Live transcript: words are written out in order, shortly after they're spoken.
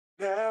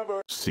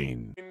never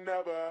seen.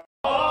 never.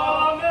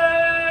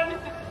 Amen.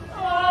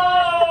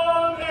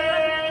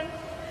 Amen.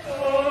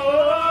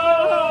 Amen.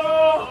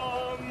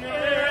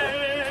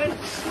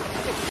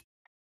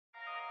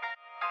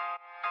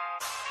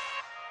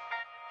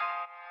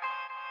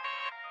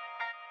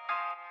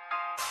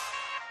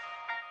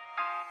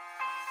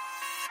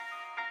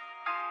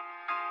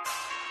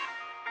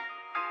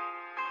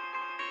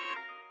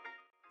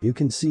 You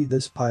can see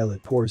this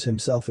pilot pours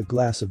himself a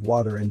glass of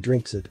water and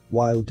drinks it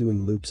while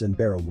doing loops and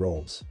barrel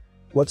rolls.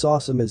 What's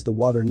awesome is the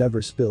water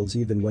never spills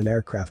even when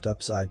aircraft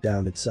upside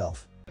down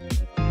itself.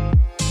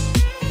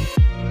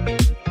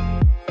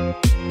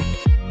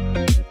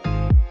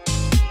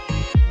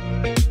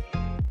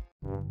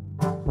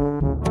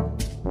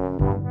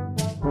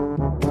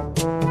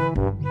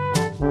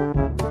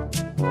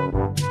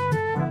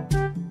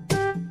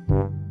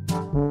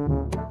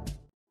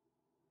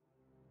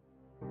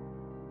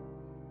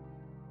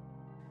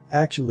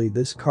 Actually,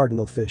 this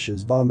cardinal fish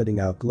is vomiting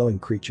out glowing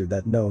creature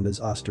that known as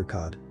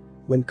Ostracod.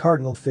 When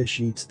cardinal fish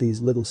eats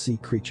these little sea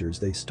creatures,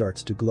 they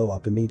starts to glow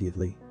up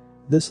immediately.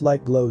 This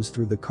light glows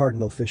through the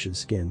cardinal fish's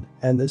skin,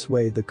 and this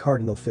way the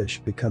cardinal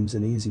fish becomes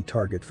an easy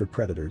target for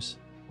predators.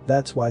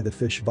 That's why the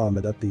fish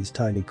vomit up these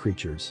tiny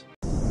creatures.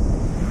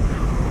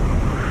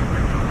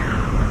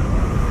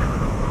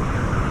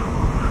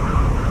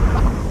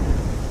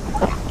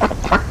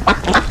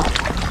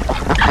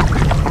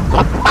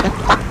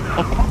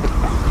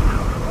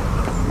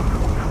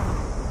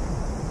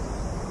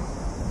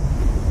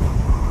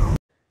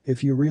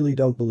 If you really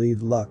don't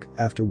believe luck,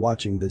 after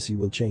watching this you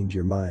will change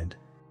your mind.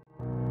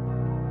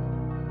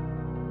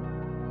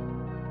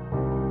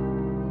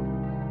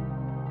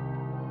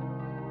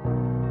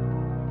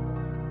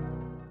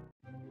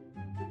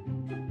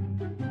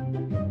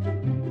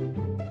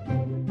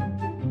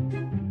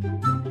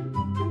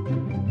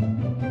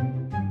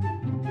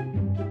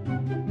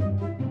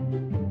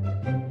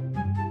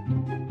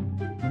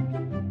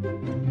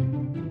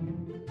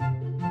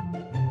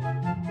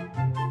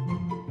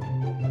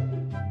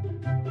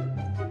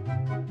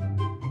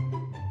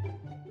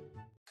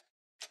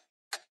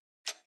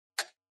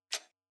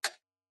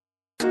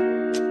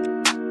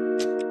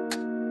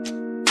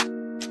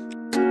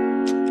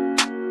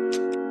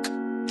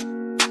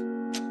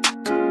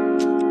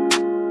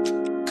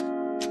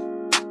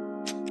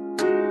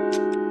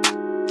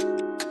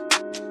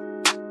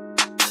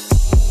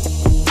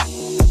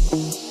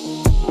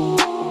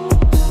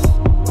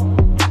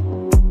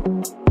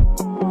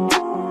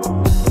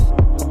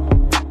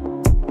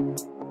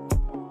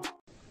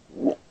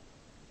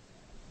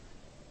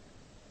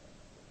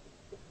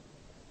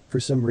 For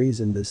some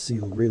reason this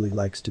seal really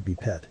likes to be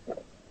pet.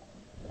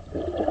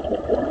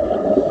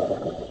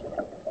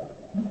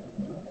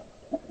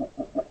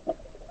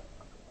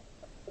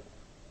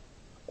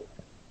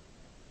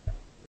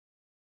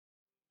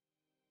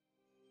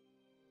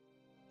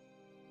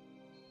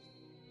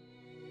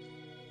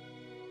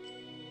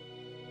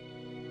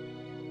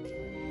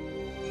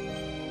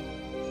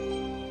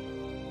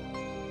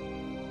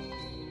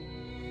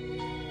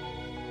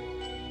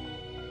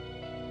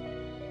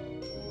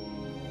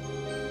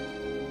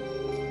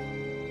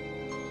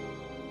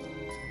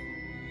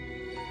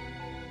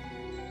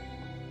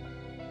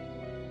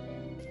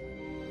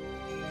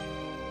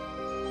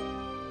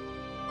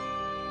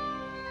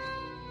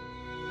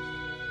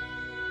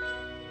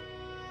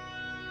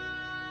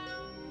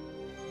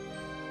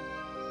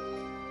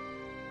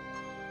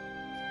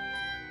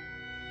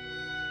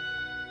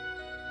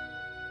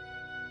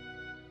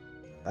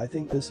 I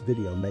think this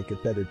video make a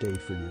better day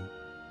for you.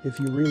 If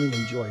you really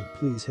enjoyed,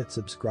 please hit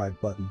subscribe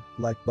button,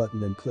 like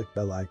button and click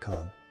bell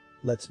icon.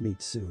 Let's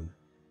meet soon.